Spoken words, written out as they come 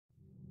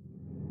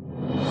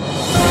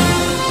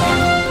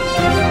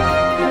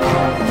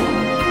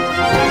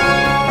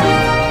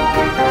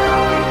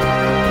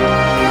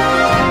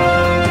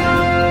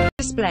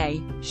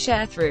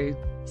Sharethrough.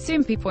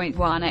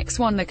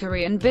 Soompi.1x1 The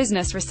Korean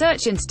Business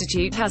Research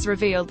Institute has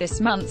revealed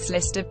this month's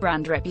list of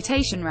brand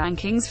reputation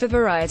rankings for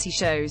variety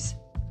shows.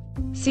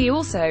 See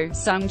also,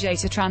 Sung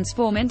Jae to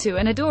transform into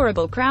an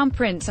adorable crown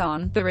prince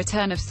on The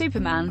Return of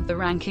Superman. The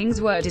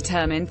rankings were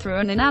determined through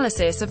an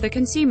analysis of the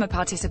consumer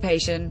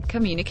participation,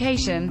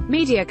 communication,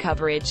 media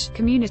coverage,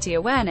 community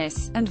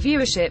awareness, and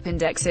viewership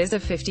indexes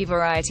of 50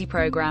 variety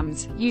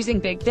programs, using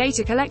big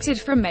data collected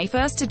from May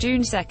 1 to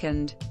June 2.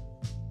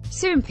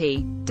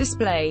 Soompi.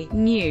 Display,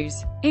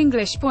 News.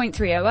 English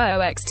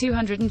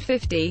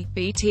 .300x250,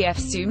 BTF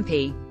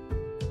Soompi.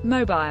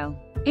 Mobile.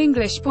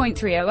 English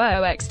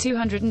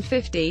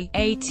 .300x250,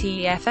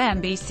 ATF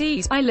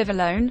MBC's I Live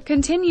Alone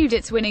continued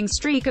its winning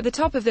streak at the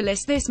top of the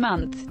list this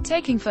month,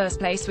 taking first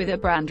place with a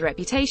brand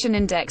reputation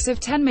index of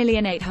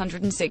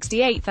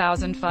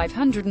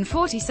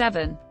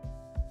 10,868,547.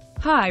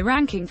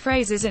 High-ranking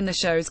phrases in the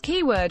show's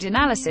keyword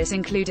analysis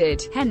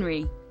included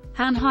Henry,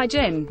 Han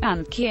Hae-jin,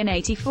 and Kian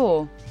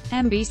 84.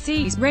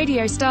 MBC's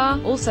Radio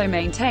Star also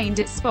maintained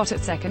its spot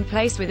at second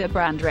place with a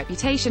brand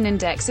reputation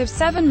index of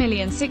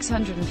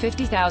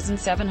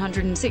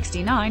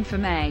 7,650,769 for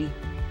May.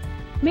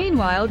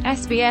 Meanwhile,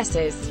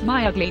 SBS's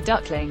My Ugly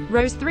Duckling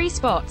rose 3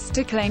 spots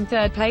to claim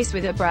third place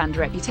with a brand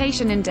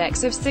reputation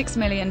index of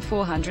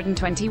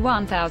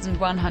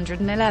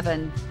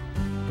 6,421,111.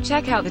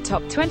 Check out the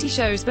top 20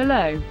 shows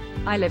below.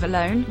 I Live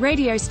Alone,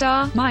 Radio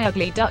Star, My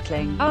Ugly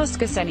Duckling,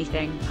 Ask Us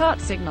Anything,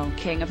 Heart Signal,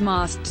 King of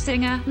Masked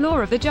Singer, Law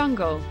of the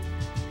Jungle,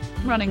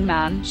 Running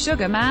Man,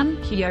 Sugar Man,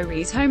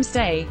 Hiyori's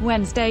Homestay,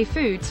 Wednesday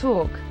Food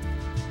Talk,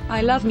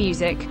 I Love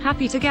Music,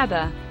 Happy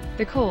Together,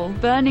 The Call,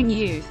 Burning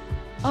Youth,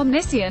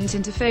 Omniscient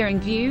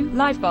Interfering View,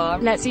 Live Bar,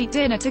 Let's Eat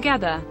Dinner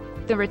Together,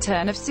 The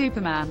Return of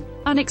Superman,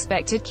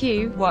 Unexpected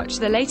Q. Watch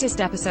the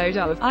latest episode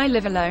of I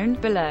Live Alone,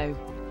 below.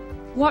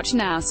 Watch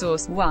now.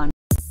 Source 1.